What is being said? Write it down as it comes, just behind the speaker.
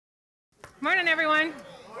Morning, everyone.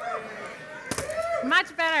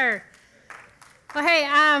 Much better. Well, hey,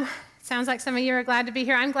 sounds like some of you are glad to be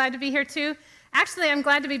here. I'm glad to be here too. Actually, I'm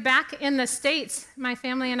glad to be back in the States. My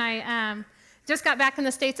family and I just got back in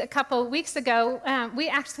the States a couple weeks ago. We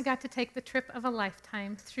actually got to take the trip of a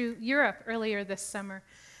lifetime through Europe earlier this summer.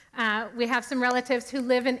 We have some relatives who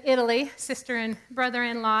live in Italy, sister and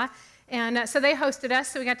brother-in-law, and so they hosted us.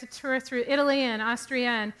 So we got to tour through Italy and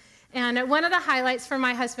Austria, and one of the highlights for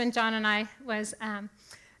my husband, John, and I was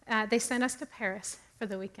they sent us to Paris for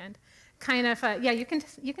the weekend. Kind of, you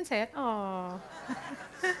can say it. Oh,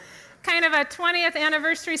 kind of a 20th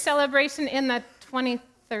anniversary celebration in the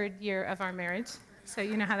 23rd year of our marriage. So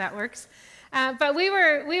you know how that works. But we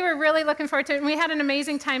were really looking forward to it, and we had an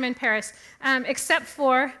amazing time in Paris, except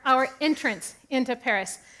for our entrance into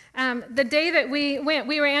Paris. The day that we went,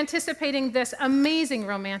 we were anticipating this amazing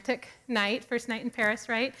romantic night, first night in Paris,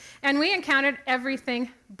 right? And we encountered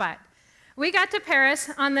everything but. We got to Paris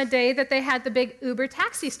on the day that they had the big Uber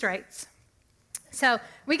taxi strikes. So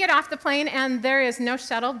we get off the plane, and there is no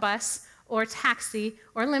shuttle bus or taxi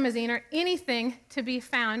or limousine or anything to be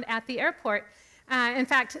found at the airport. In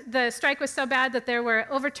fact, the strike was so bad that there were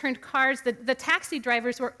overturned cars. The taxi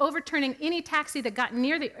drivers were overturning any taxi that got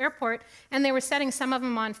near the airport, and they were setting some of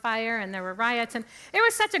them on fire, and there were riots. And it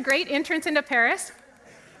was such a great entrance into Paris.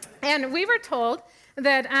 And we were told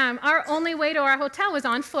that our only way to our hotel was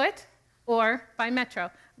on foot or by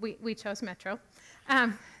metro. We chose metro.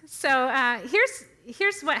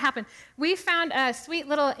 Here's what happened. We found a sweet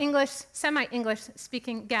little semi-English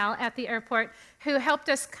speaking gal at the airport who helped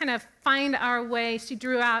us kind of find our way. She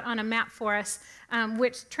drew out on a map for us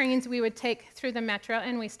which trains we would take through the metro,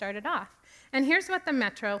 and we started off. And here's what the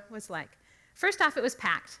metro was like. First off, it was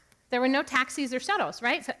packed. There were no taxis or shuttles,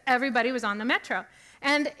 right? So everybody was on the metro.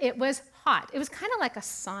 And it was hot. It was kind of like a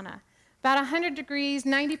sauna. About 100 degrees,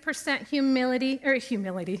 90% humility.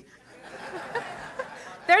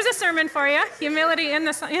 There's a sermon for you, humility in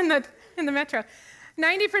the metro.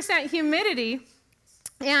 90% humidity,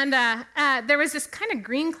 and there was this kind of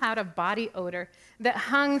green cloud of body odor that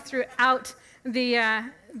hung throughout the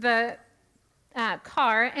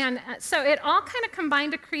car, and so it all kind of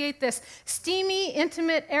combined to create this steamy,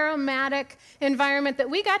 intimate, aromatic environment that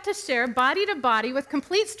we got to share body to body with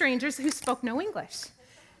complete strangers who spoke no English.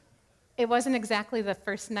 It wasn't exactly the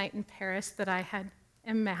first night in Paris that I had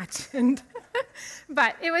imagined.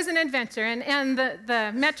 But it was an adventure, and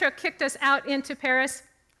the metro kicked us out into Paris,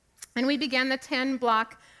 and we began the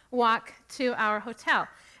 10-block walk to our hotel.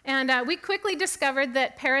 And we quickly discovered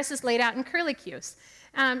that Paris is laid out in curlicues.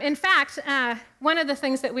 In fact, one of the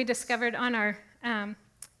things that we discovered on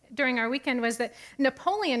during our weekend was that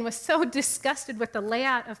Napoleon was so disgusted with the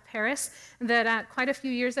layout of Paris that quite a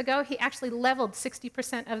few years ago, he actually leveled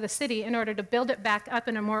 60% of the city in order to build it back up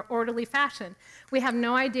in a more orderly fashion. We have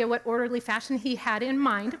no idea what orderly fashion he had in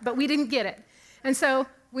mind, but we didn't get it. And so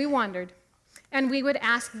we wandered. And we would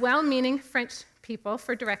ask well-meaning French people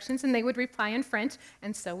for directions, and they would reply in French,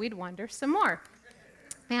 and so we'd wander some more.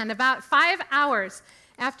 And about 5 hours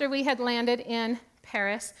after we had landed in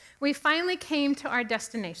Paris, we finally came to our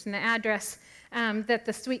destination, the address that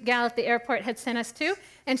the sweet gal at the airport had sent us to,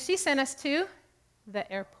 and she sent us to the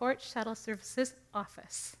Airport Shuttle Services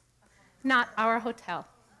office, not our hotel.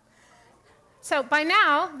 So by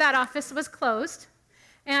now, that office was closed,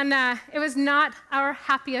 and it was not our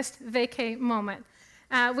happiest vacay moment.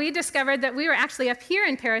 We discovered that we were actually up here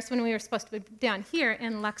in Paris when we were supposed to be down here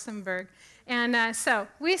in Luxembourg, and so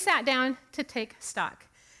we sat down to take stock.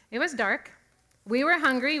 It was dark. We were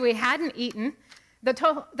hungry. We hadn't eaten. The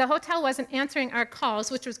hotel wasn't answering our calls,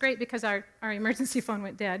 which was great because our emergency phone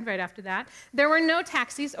went dead right after that. There were no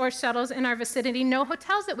taxis or shuttles in our vicinity, no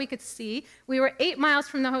hotels that we could see. We were 8 miles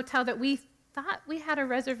from the hotel that we thought we had a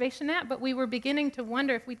reservation at, but we were beginning to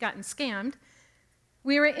wonder if we'd gotten scammed.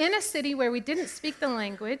 We were in a city where we didn't speak the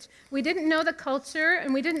language, we didn't know the culture,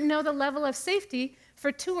 and we didn't know the level of safety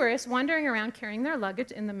for tourists wandering around carrying their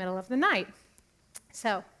luggage in the middle of the night.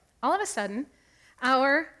 So all of a sudden,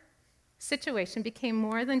 our situation became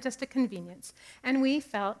more than just a convenience, and we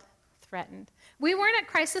felt threatened. We weren't at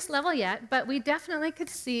crisis level yet, but we definitely could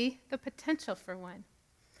see the potential for one.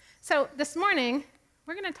 So this morning,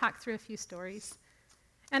 we're going to talk through a few stories,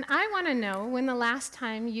 and I want to know when the last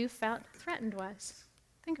time you felt threatened was.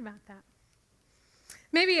 Think about that.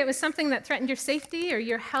 Maybe it was something that threatened your safety or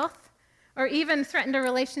your health, or even threatened a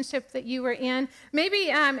relationship that you were in.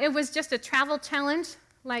 Maybe it was just a travel challenge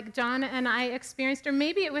like John and I experienced, or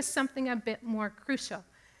maybe it was something a bit more crucial.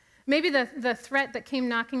 Maybe the threat that came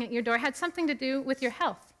knocking at your door had something to do with your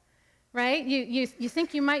health. right? You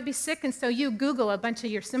think you might be sick, and so you Google a bunch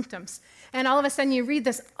of your symptoms. And all of a sudden, you read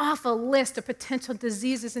this awful list of potential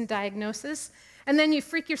diseases and diagnoses. And then you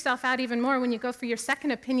freak yourself out even more when you go for your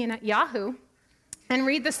second opinion at Yahoo and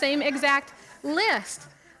read the same exact list.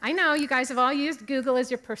 I know you guys have all used Google as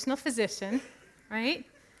your personal physician, right?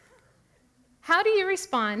 How do you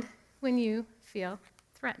respond when you feel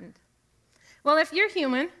threatened? Well, if you're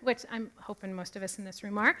human, which I'm hoping most of us in this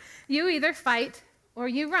room are, you either fight or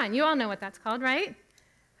you run. You all know what that's called, right?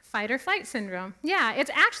 Fight or flight syndrome. Yeah,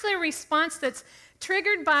 it's actually a response that's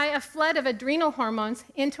triggered by a flood of adrenal hormones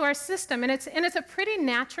into our system, and it's a pretty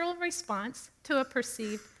natural response to a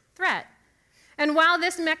perceived threat. And while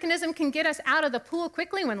this mechanism can get us out of the pool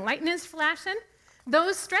quickly when lightning is flashing,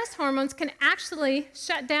 those stress hormones can actually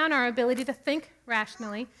shut down our ability to think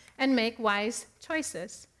rationally and make wise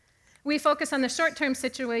choices. We focus on the short-term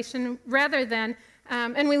situation rather than,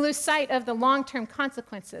 and we lose sight of the long-term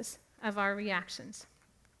consequences of our reactions.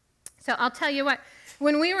 So I'll tell you what,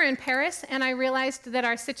 when we were in Paris and I realized that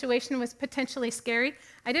our situation was potentially scary,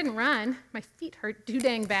 I didn't run. My feet hurt too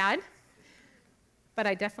dang bad. But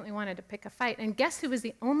I definitely wanted to pick a fight. And guess who was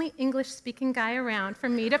the only English-speaking guy around for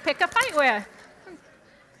me to pick a fight with?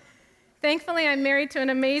 Thankfully, I'm married to an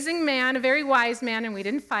amazing man, a very wise man, and we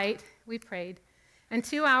didn't fight. We prayed. And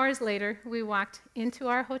 2 hours later, we walked into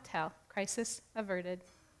our hotel, crisis averted.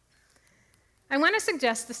 I want to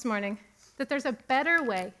suggest this morning that there's a better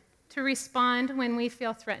way to respond when we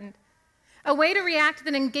feel threatened, a way to react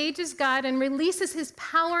that engages God and releases his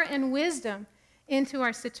power and wisdom into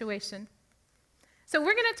our situation. So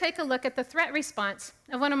we're going to take a look at the threat response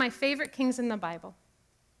of one of my favorite kings in the Bible,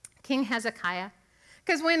 King Hezekiah.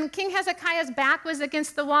 Because when King Hezekiah's back was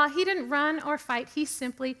against the wall, he didn't run or fight. He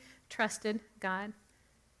simply trusted God.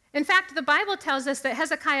 In fact, the Bible tells us that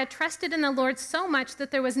Hezekiah trusted in the Lord so much that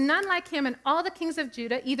there was none like him in all the kings of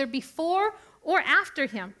Judah, either before or after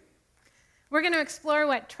him. We're going to explore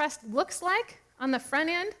what trust looks like on the front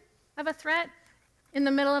end of a threat, in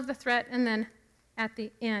the middle of the threat, and then at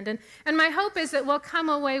the end. And my hope is that we'll come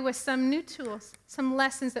away with some new tools, some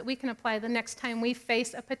lessons that we can apply the next time we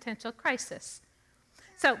face a potential crisis.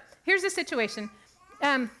 So here's the situation.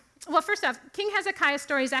 Well, first off, King Hezekiah's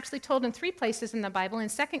story is actually told in 3 places in the Bible, in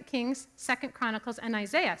 2 Kings, 2 Chronicles, and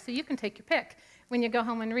Isaiah. So you can take your pick when you go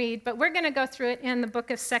home and read. But we're going to go through it in the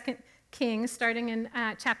book of 2 Kings, starting in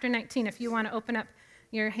chapter 19, if you want to open up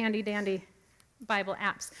your handy-dandy Bible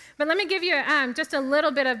apps. But let me give you just a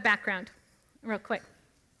little bit of background real quick.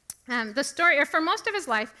 The story, or for most of his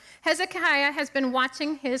life, Hezekiah has been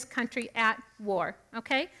watching his country at war,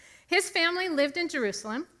 okay? His family lived in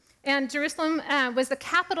Jerusalem, and Jerusalem was the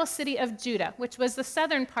capital city of Judah, which was the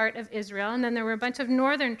southern part of Israel, and then there were a bunch of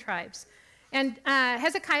northern tribes. And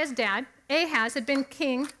Hezekiah's dad, Ahaz, had been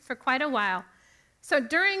king for quite a while. So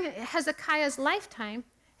during Hezekiah's lifetime,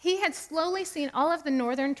 he had slowly seen all of the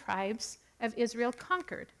northern tribes of Israel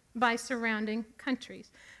conquered by surrounding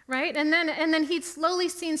countries, right? And then he'd slowly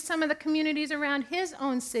seen some of the communities around his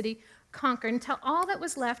own city conquered until all that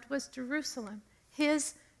was left was Jerusalem,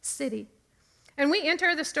 his city. And we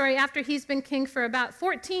enter the story after he's been king for about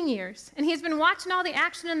 14 years. And he's been watching all the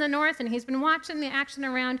action in the north, and he's been watching the action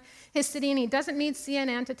around his city, and he doesn't need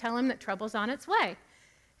CNN to tell him that trouble's on its way.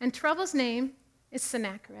 And trouble's name is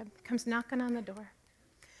Sennacherib. Comes knocking on the door.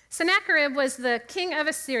 Sennacherib was the king of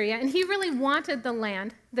Assyria, and he really wanted the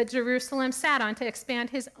land that Jerusalem sat on to expand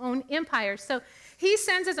his own empire. So he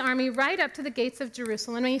sends his army right up to the gates of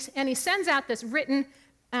Jerusalem, and he sends out this written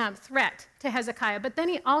threat to Hezekiah, but then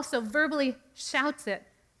he also verbally shouts it.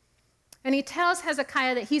 And he tells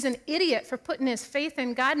Hezekiah that he's an idiot for putting his faith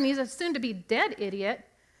in God, and he's a soon-to-be dead idiot,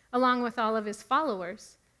 along with all of his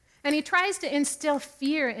followers. And he tries to instill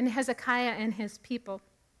fear in Hezekiah and his people.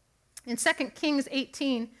 In 2 Kings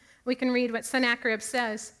 18, we can read what Sennacherib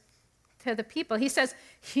says to the people. He says,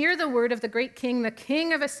 "Hear the word of the great king, the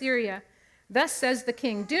king of Assyria. Thus says the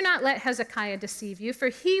king, do not let Hezekiah deceive you, for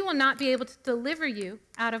he will not be able to deliver you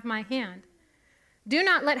out of my hand. Do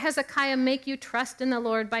not let Hezekiah make you trust in the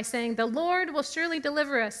Lord by saying, the Lord will surely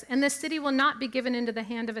deliver us, and this city will not be given into the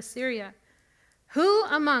hand of Assyria. Who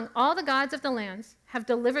among all the gods of the lands have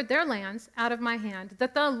delivered their lands out of my hand,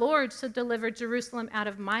 that the Lord should deliver Jerusalem out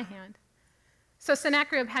of my hand?" So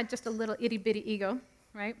Sennacherib had just a little itty-bitty ego,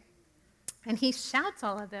 right? And he shouts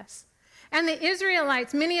all of this. And the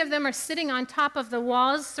Israelites, many of them are sitting on top of the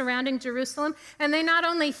walls surrounding Jerusalem, and they not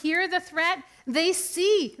only hear the threat, they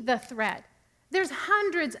see the threat. There's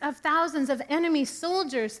hundreds of thousands of enemy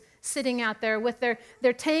soldiers sitting out there with their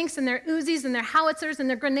tanks and their Uzis and their howitzers and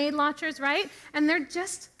their grenade launchers, right? And they're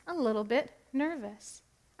just a little bit nervous.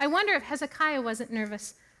 I wonder if Hezekiah wasn't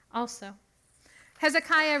nervous also.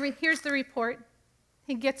 Hezekiah hears the report.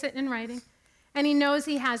 He gets it in writing, and he knows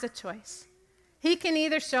he has a choice. He can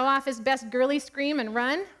either show off his best girly scream and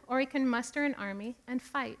run, or he can muster an army and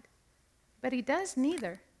fight. But he does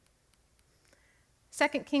neither.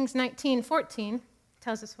 2 Kings 19:14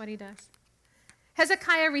 tells us what he does.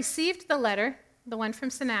 Hezekiah received the letter, the one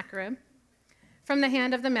from Sennacherib, from the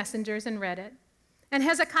hand of the messengers and read it. And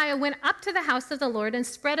Hezekiah went up to the house of the Lord and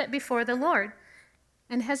spread it before the Lord.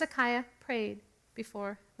 And Hezekiah prayed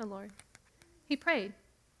before the Lord. He prayed.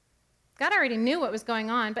 God already knew what was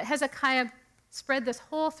going on, but Hezekiah spread this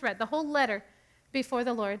whole threat, the whole letter, before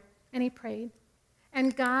the Lord, and he prayed.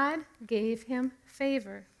 And God gave him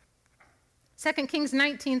favor. 2 Kings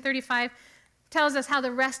 19:35 tells us how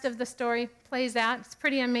the rest of the story plays out. It's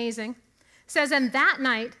pretty amazing. It says, and that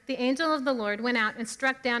night the angel of the Lord went out and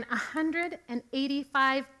struck down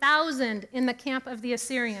 185,000 in the camp of the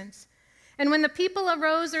Assyrians. And when the people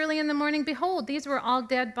arose early in the morning, behold, these were all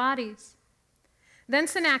dead bodies. Then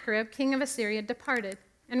Sennacherib, king of Assyria, departed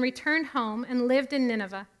and returned home and lived in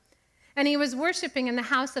Nineveh. And he was worshiping in the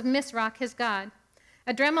house of Misroch, his god.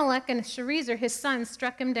 Adremelech and Sharezer, his sons,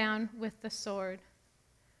 struck him down with the sword.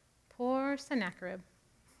 Poor Sennacherib.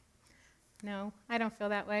 No, I don't feel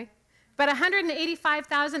that way. But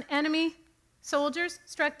 185,000 enemy soldiers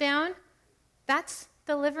struck down, that's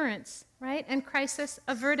deliverance, right? And crisis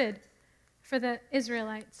averted for the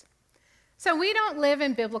Israelites. So we don't live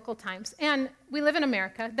in biblical times, and we live in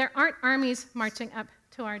America. There aren't armies marching up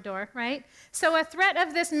to our door, right? So a threat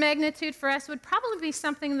of this magnitude for us would probably be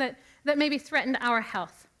something that maybe threatened our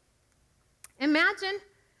health. Imagine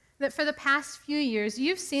that for the past few years,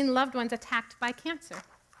 you've seen loved ones attacked by cancer,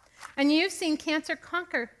 and you've seen cancer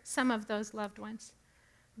conquer some of those loved ones.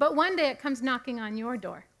 But one day it comes knocking on your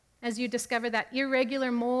door as you discover that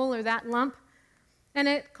irregular mole or that lump, and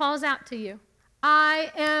it calls out to you,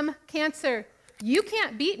 I am cancer. You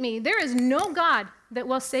can't beat me. There is no God that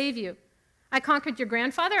will save you. I conquered your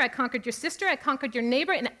grandfather, I conquered your sister, I conquered your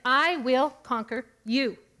neighbor, and I will conquer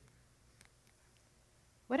you.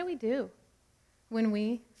 What do we do when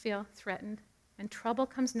we feel threatened and trouble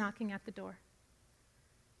comes knocking at the door?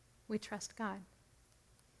 We trust God.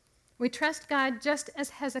 We trust God just as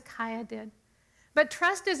Hezekiah did. But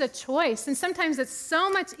trust is a choice, and sometimes it's so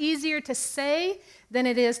much easier to say than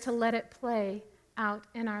it is to let it play out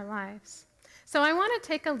in our lives. So I want to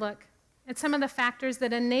take a look at some of the factors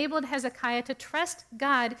that enabled Hezekiah to trust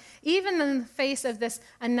God even in the face of this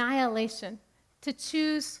annihilation, to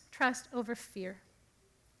choose trust over fear.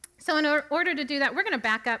 So in order to do that, we're going to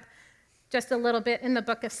back up just a little bit in the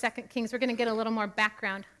book of 2 Kings. We're going to get a little more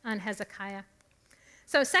background on Hezekiah.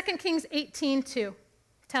 So 2 Kings 18:2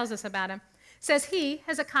 tells us about him. It says, he,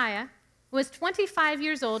 Hezekiah, was 25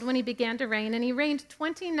 years old when he began to reign, and he reigned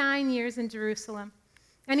 29 years in Jerusalem.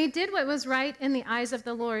 And he did what was right in the eyes of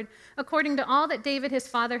the Lord, according to all that David his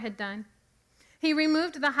father had done. He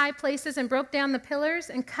removed the high places and broke down the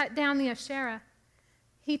pillars and cut down the Asherah.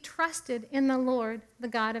 He trusted in the Lord, the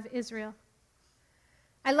God of Israel.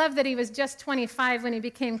 I love that he was just 25 when he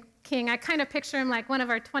became king. I kind of picture him like one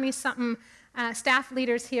of our 20-something staff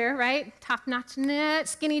leaders here, right? Top-notch knit,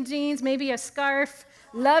 skinny jeans, maybe a scarf,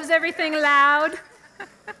 loves everything loud.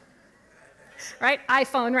 Right?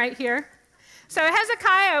 iPhone right here. So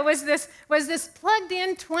Hezekiah was this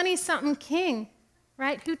plugged-in 20-something king,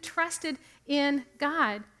 right, who trusted in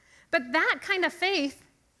God. But that kind of faith,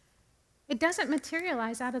 it doesn't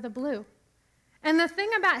materialize out of the blue. And the thing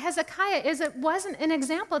about Hezekiah is it wasn't an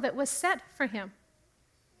example that was set for him.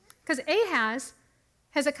 Because Ahaz,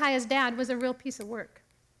 Hezekiah's dad, was a real piece of work.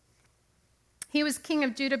 He was king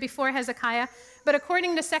of Judah before Hezekiah, but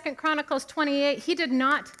according to 2 Chronicles 28, he did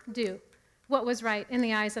not do what was right in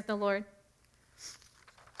the eyes of the Lord.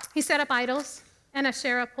 He set up idols and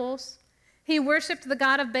Asherah poles. He worshiped the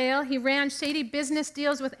god of Baal. He ran shady business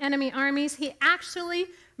deals with enemy armies. He actually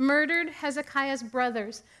murdered Hezekiah's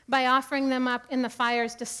brothers by offering them up in the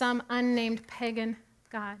fires to some unnamed pagan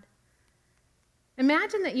god.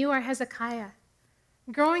 Imagine that you are Hezekiah,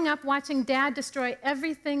 growing up watching dad destroy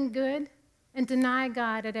everything good and deny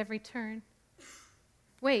God at every turn.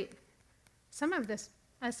 Wait, some of us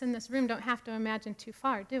in this room don't have to imagine too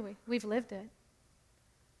far, do we? We've lived it.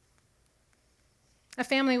 A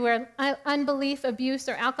family where unbelief, abuse,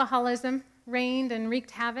 or alcoholism reigned and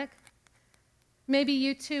wreaked havoc. Maybe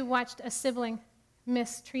you too watched a sibling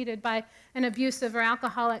mistreated by an abusive or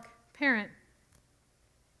alcoholic parent.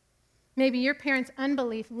 Maybe your parents'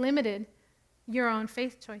 unbelief limited your own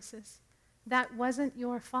faith choices. That wasn't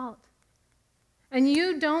your fault. And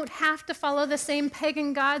you don't have to follow the same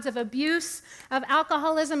pagan gods of abuse, of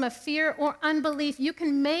alcoholism, of fear, or unbelief. You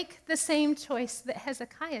can make the same choice that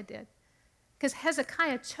Hezekiah did. because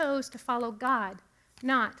Hezekiah chose to follow God,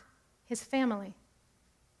 not his family.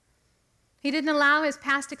 He didn't allow his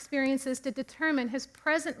past experiences to determine his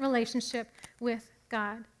present relationship with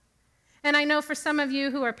God. And I know for some of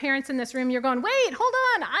you who are parents in this room, you're going, wait, hold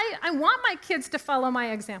on, I want my kids to follow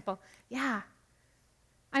my example. Yeah,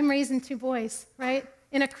 I'm raising 2 boys, right,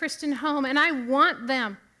 in a Christian home, and I want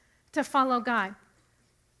them to follow God.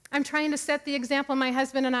 I'm trying to set the example, my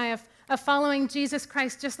husband and I, of following Jesus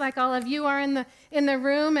Christ, just like all of you are in the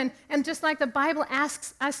room, and just like the Bible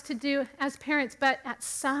asks us to do as parents. But at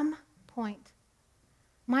some point,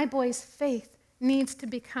 my boys' faith needs to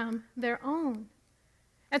become their own.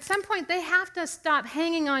 At some point, they have to stop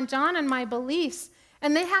hanging on John and my beliefs,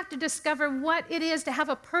 and they have to discover what it is to have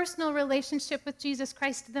a personal relationship with Jesus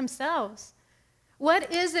Christ themselves.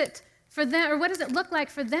 What is it for them, or what does it look like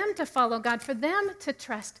for them to follow God, for them to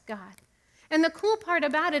trust God? And the cool part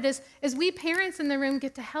about it is we parents in the room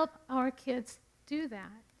get to help our kids do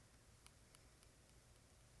that.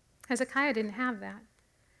 Hezekiah didn't have that.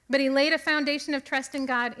 But he laid a foundation of trust in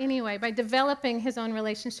God anyway by developing his own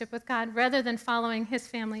relationship with God rather than following his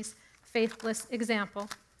family's faithless example.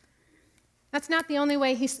 That's not the only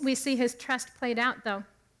way we see his trust played out, though.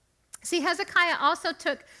 See, Hezekiah also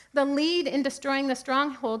took the lead in destroying the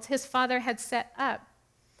strongholds his father had set up.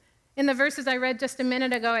 In the verses I read just a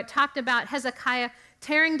minute ago, it talked about Hezekiah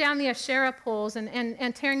tearing down the Asherah poles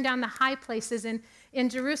and tearing down the high places in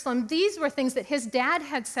Jerusalem. These were things that his dad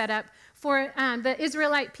had set up for the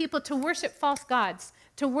Israelite people to worship false gods,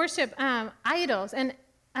 to worship idols. And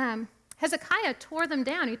Hezekiah tore them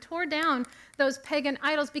down. He tore down those pagan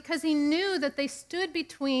idols because he knew that they stood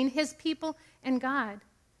between his people and God.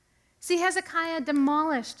 See, Hezekiah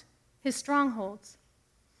demolished his strongholds.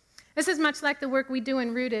 This is much like the work we do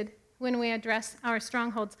in Rooted when we address our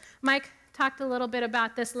strongholds. Mike talked a little bit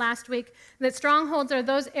about this last week, that strongholds are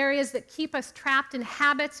those areas that keep us trapped in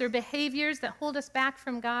habits or behaviors that hold us back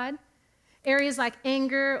from God. Areas like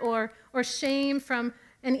anger or shame from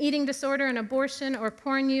an eating disorder, an abortion, or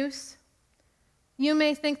porn use. You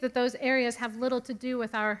may think that those areas have little to do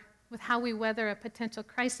with how we weather a potential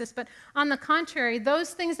crisis, but on the contrary,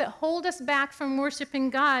 those things that hold us back from worshiping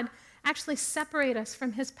God actually separate us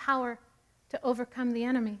from his power to overcome the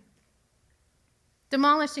enemy.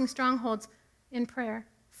 Demolishing strongholds in prayer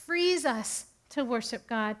frees us to worship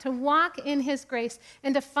God, to walk in his grace,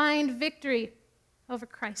 and to find victory over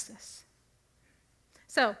crisis.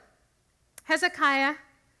 So, Hezekiah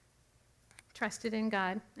trusted in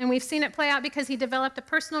God, and we've seen it play out because he developed a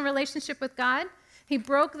personal relationship with God. He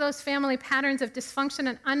broke those family patterns of dysfunction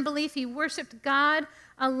and unbelief. He worshiped God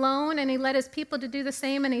alone, and he led his people to do the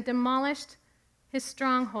same, and he demolished his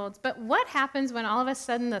strongholds. But what happens when all of a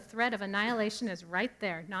sudden the threat of annihilation is right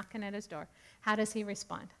there, knocking at his door? How does he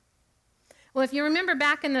respond? Well, if you remember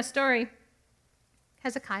back in the story,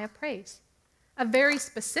 Hezekiah prays a very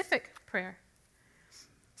specific prayer.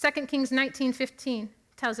 2 Kings 19:15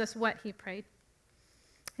 tells us what he prayed.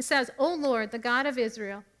 It says, "O Lord, the God of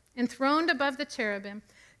Israel, enthroned above the cherubim,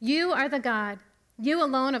 you are the God, you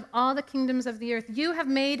alone of all the kingdoms of the earth. You have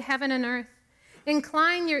made heaven and earth.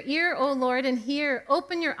 Incline your ear, O Lord, and hear.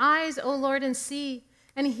 Open your eyes, O Lord, and see.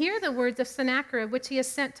 And hear the words of Sennacherib, which he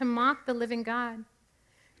has sent to mock the living God.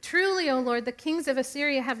 Truly, O Lord, the kings of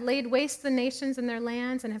Assyria have laid waste the nations and their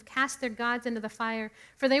lands and have cast their gods into the fire.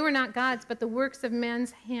 For they were not gods, but the works of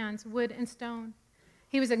men's hands, wood and stone."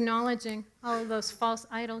 He was acknowledging all of those false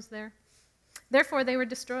idols there. Therefore, they were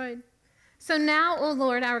destroyed. So now, O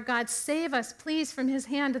Lord, our God, save us, please, from his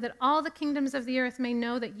hand, that all the kingdoms of the earth may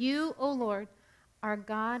know that you, O Lord, are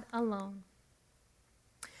God alone.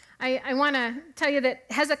 I want to tell you that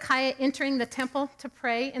Hezekiah entering the temple to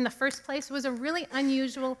pray in the first place was a really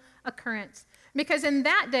unusual occurrence. Because in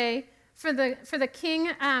that day, for the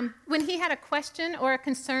king, when he had a question or a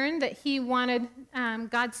concern that he wanted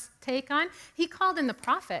God's take on, he called in the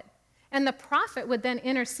prophet. And the prophet would then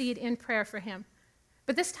intercede in prayer for him.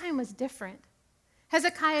 But this time was different.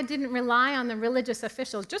 Hezekiah didn't rely on the religious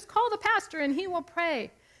officials. Just call the pastor and he will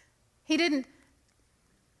pray. He didn't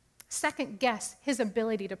second guess his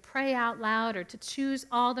ability to pray out loud or to choose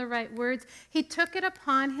all the right words. He took it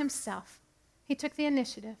upon himself. He took the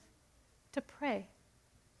initiative to pray.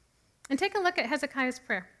 And take a look at Hezekiah's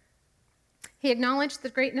prayer. He acknowledged the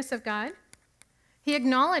greatness of God. He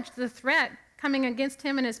acknowledged the threat coming against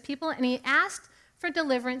him and his people, and he asked for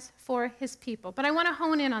deliverance for his people. But I want to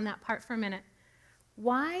hone in on that part for a minute.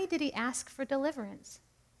 Why did he ask for deliverance?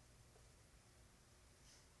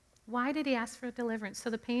 Why did he ask for deliverance? So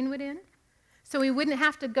the pain would end? So he wouldn't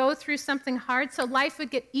have to go through something hard? So life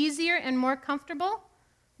would get easier and more comfortable?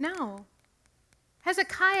 No.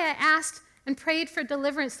 Hezekiah asked and prayed for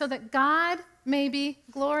deliverance so that God may be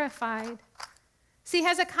glorified. See,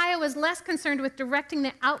 Hezekiah was less concerned with directing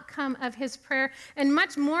the outcome of his prayer and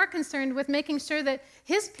much more concerned with making sure that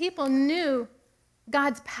his people knew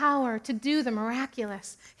God's power to do the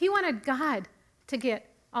miraculous. He wanted God to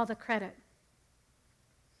get all the credit.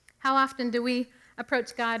 How often do we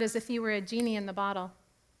approach God as if he were a genie in the bottle,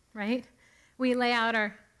 right? We lay out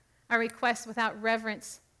our requests without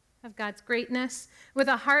reverence of God's greatness, with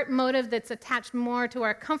a heart motive that's attached more to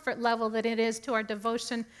our comfort level than it is to our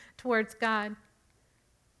devotion towards God.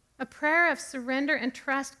 A prayer of surrender and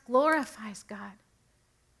trust glorifies God.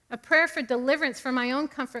 A prayer for deliverance from my own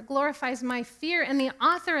comfort glorifies my fear and the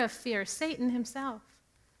author of fear, Satan himself.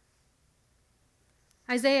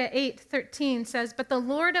 Isaiah 8:13 says, "But the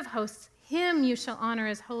Lord of hosts, him you shall honor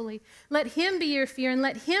as holy. Let him be your fear and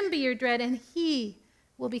let him be your dread, and he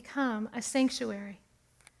will become a sanctuary."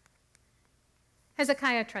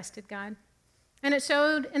 Hezekiah trusted God, and it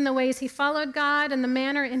showed in the ways he followed God and the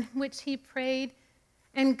manner in which he prayed.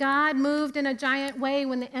 And God moved in a giant way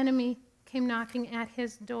when the enemy came knocking at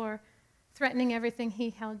his door, threatening everything he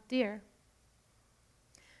held dear.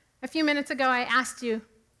 A few minutes ago, I asked you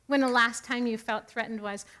when the last time you felt threatened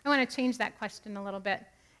was. I want to change that question a little bit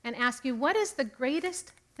and ask you, what is the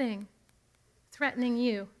greatest thing threatening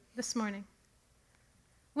you this morning?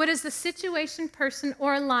 What is the situation, person,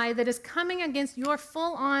 or lie that is coming against your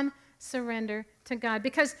full-on surrender to God?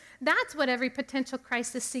 Because that's what every potential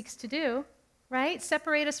crisis seeks to do, right?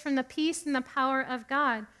 Separate us from the peace and the power of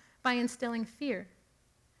God by instilling fear.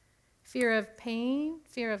 Fear of pain,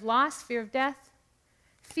 fear of loss, fear of death.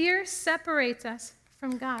 Fear separates us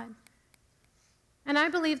from God. And I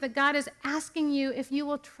believe that God is asking you if you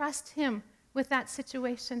will trust him with that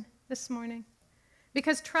situation this morning.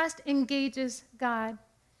 Because trust engages God.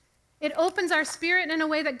 It opens our spirit in a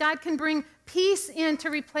way that God can bring peace in to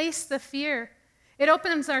replace the fear. It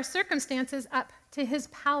opens our circumstances up to his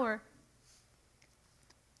power.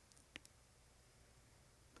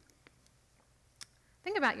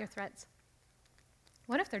 Think about your threats.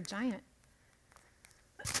 What if they're giant?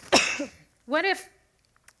 What if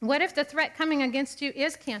the threat coming against you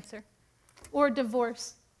is cancer or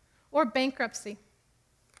divorce or bankruptcy?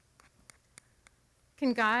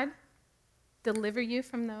 Can God deliver you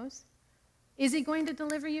from those? Is he going to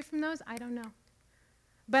deliver you from those? I don't know.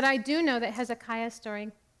 But I do know that Hezekiah's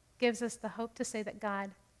story gives us the hope to say that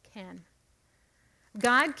God can.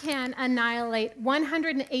 God can annihilate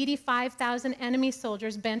 185,000 enemy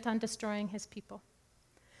soldiers bent on destroying his people.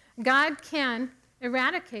 God can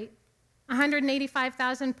eradicate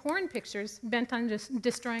 185,000 porn pictures bent on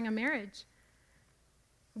destroying a marriage.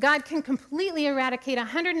 God can completely eradicate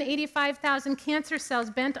 185,000 cancer cells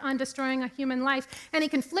bent on destroying a human life. And he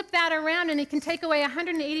can flip that around and he can take away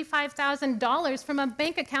 $185,000 from a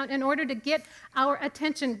bank account in order to get our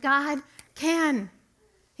attention. God can.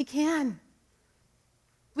 He can.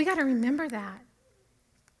 We got to remember that.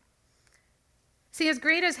 See, as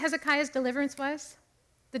great as Hezekiah's deliverance was,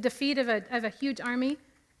 the defeat of a huge army,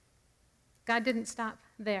 God didn't stop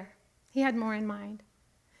there. He had more in mind.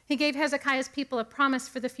 He gave Hezekiah's people a promise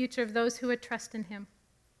for the future of those who would trust in him.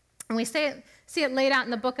 And we see it laid out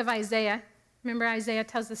in the book of Isaiah. Remember, Isaiah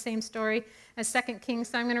tells the same story as 2 Kings,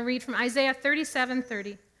 so I'm going to read from Isaiah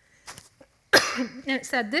 37:30. And it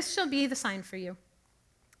said, "This shall be the sign for you.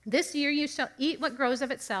 This year you shall eat what grows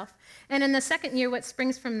of itself, and in the second year what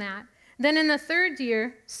springs from that. Then in the third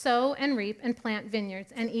year sow and reap and plant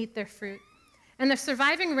vineyards and eat their fruit. And the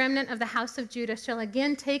surviving remnant of the house of Judah shall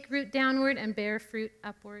again take root downward and bear fruit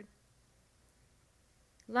upward."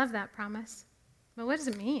 Love that promise. But what does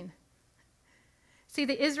it mean? See,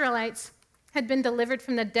 the Israelites had been delivered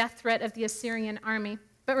from the death threat of the Assyrian army.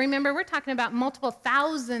 But remember, we're talking about multiple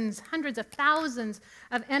thousands, hundreds of thousands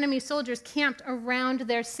of enemy soldiers camped around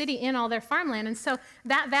their city in all their farmland. And so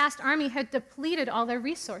that vast army had depleted all their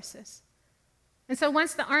resources. And so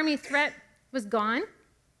once the army threat was gone,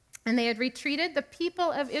 and they had retreated, the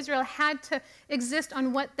people of Israel had to exist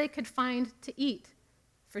on what they could find to eat.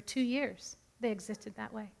 For 2 years, they existed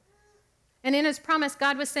that way. And in his promise,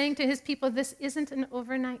 God was saying to his people, this isn't an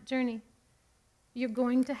overnight journey. You're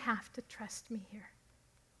going to have to trust me here.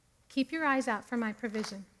 Keep your eyes out for my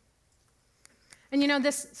provision. And you know,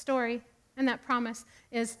 this story and that promise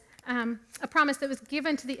is a promise that was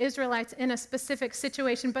given to the Israelites in a specific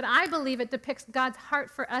situation, but I believe it depicts God's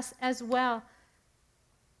heart for us as well.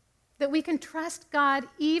 That we can trust God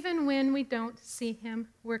even when we don't see him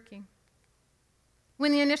working.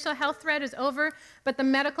 When the initial health threat is over, but the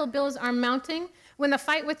medical bills are mounting, when the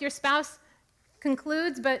fight with your spouse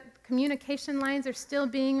concludes, but communication lines are still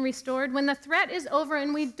being restored, when the threat is over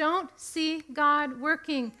and we don't see God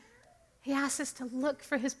working, He asks us to look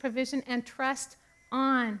for his provision and to trust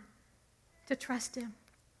him.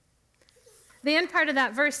 The end part of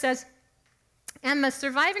that verse says, "And the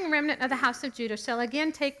surviving remnant of the house of Judah shall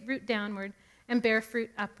again take root downward and bear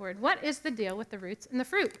fruit upward." What is the deal with the roots and the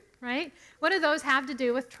fruit, right? What do those have to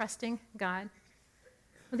do with trusting God?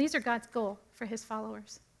 Well, these are God's goal for his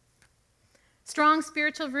followers. Strong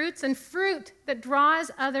spiritual roots and fruit that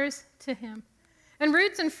draws others to him. And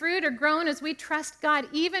roots and fruit are grown as we trust God,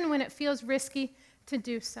 even when it feels risky to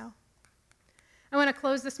do so. I want to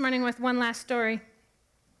close this morning with one last story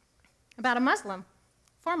about a Muslim,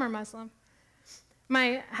 former Muslim.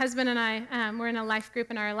 My husband and I, we're in a life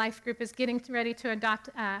group, and our life group is getting ready to adopt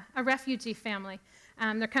a refugee family.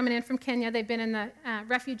 They're coming in from Kenya. They've been in the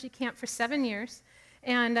refugee camp for 7 years.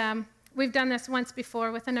 And we've done this once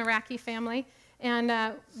before with an Iraqi family.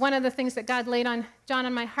 And one of the things that God laid on John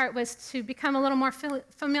and my heart was to become a little more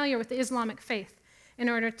familiar with the Islamic faith in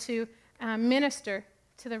order to minister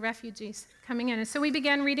to the refugees coming in. And so we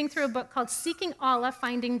began reading through a book called Seeking Allah,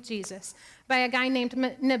 Finding Jesus by a guy named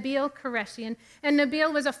Nabil Qureshi. And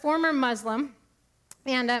Nabil was a former Muslim.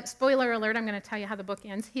 And spoiler alert, I'm going to tell you how the book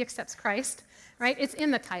ends. He accepts Christ, right? It's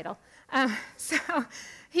in the title. So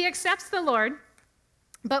he accepts the Lord.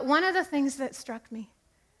 But one of the things that struck me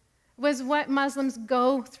was what Muslims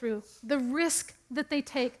go through, the risk that they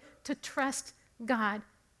take to trust God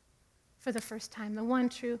for the first time, the one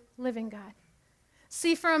true living God.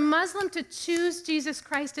 See, for a Muslim to choose Jesus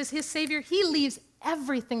Christ as his Savior, he leaves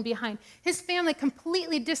everything behind. His family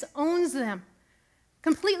completely disowns them,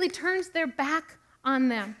 completely turns their back on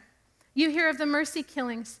them. You hear of the mercy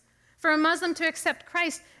killings. For a Muslim to accept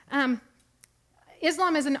Christ,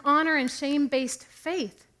 Islam is an honor and shame-based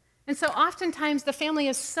faith. And so oftentimes the family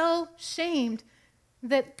is so shamed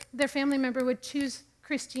that their family member would choose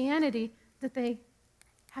Christianity that they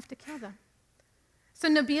have to kill them. So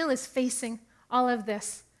Nabil is facing all of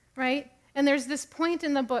this, right? And there's this point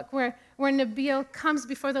in the book where Nabil comes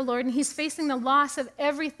before the Lord, and he's facing the loss of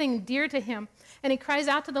everything dear to him. And he cries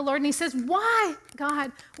out to the Lord, and he says, "Why,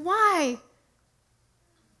 God? Why?"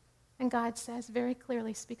 And God says, very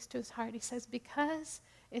clearly, speaks to his heart. He says, "Because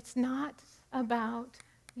it's not about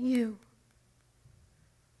you."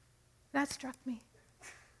 That struck me.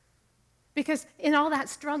 Because in all that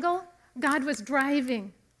struggle, God was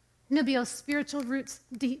driving Nabil's spiritual roots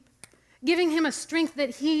deep, giving him a strength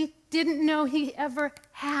that he didn't know he ever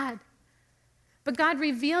had. But God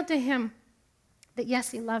revealed to him that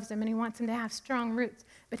yes, he loves him and he wants him to have strong roots,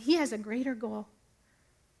 but he has a greater goal.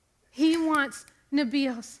 He wants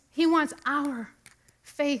he wants our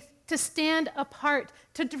faith to stand apart,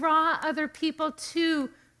 to draw other people to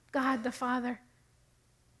God the Father.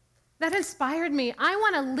 That inspired me. I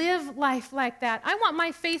want to live life like that. I want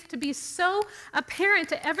my faith to be so apparent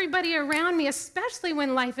to everybody around me, especially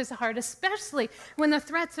when life is hard, especially when the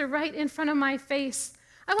threats are right in front of my face.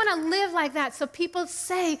 I want to live like that so people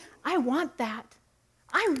say, "I want that.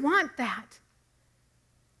 I want that."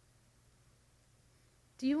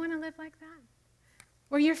 Do you want to live like that?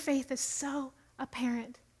 Where your faith is so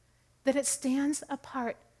apparent that it stands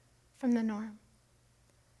apart from the norm.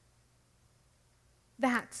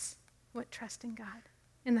 That's what trusting God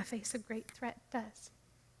in the face of great threat does.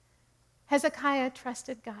 Hezekiah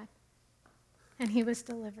trusted God, and he was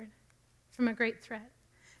delivered from a great threat.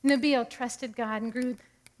 Nabil trusted God and grew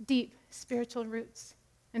deep spiritual roots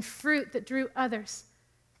and fruit that drew others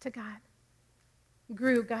to God,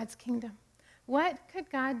 grew God's kingdom. What could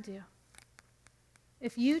God do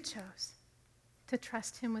if you chose to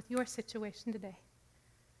trust him with your situation today?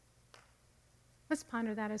 Let's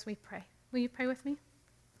ponder that as we pray. Will you pray with me?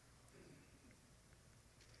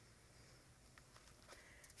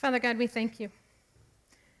 Father God, we thank you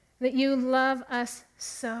that you love us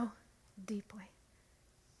so deeply.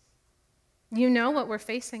 You know what we're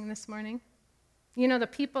facing this morning. You know the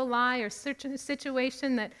people lie or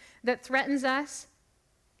situation that threatens us,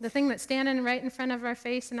 the thing that's standing right in front of our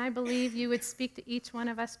face, and I believe you would speak to each one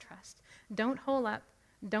of us, trust. Don't hold up.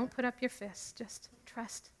 Don't put up your fists. Just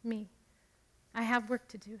trust me. I have work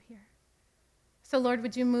to do here. So, Lord,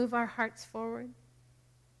 would you move our hearts forward?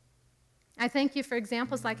 I thank you for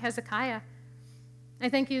examples like Hezekiah. I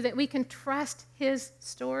thank you that we can trust his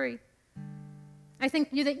story. I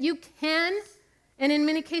thank you that you can, and in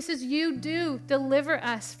many cases you do, deliver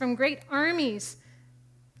us from great armies,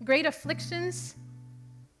 great afflictions,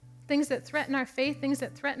 things that threaten our faith, things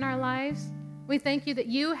that threaten our lives. We thank you that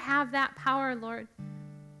you have that power, Lord.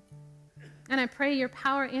 And I pray your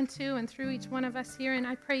power into and through each one of us here, and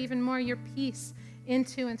I pray even more your peace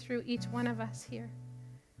into and through each one of us here.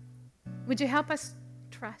 Would you help us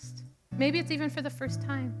trust? Maybe it's even for the first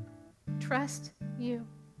time. Trust you.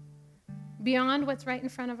 beyond what's right in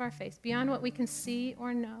front of our face, beyond what we can see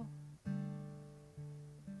or know.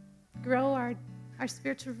 Grow our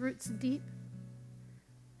spiritual roots deep.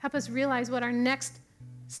 Help us realize what our next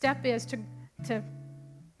step is to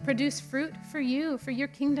produce fruit for you, for your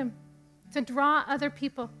kingdom, to draw other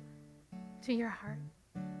people to your heart.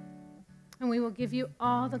 And we will give you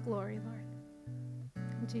all the glory, Lord.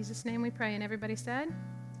 In Jesus' name we pray. And everybody said,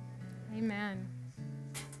 amen.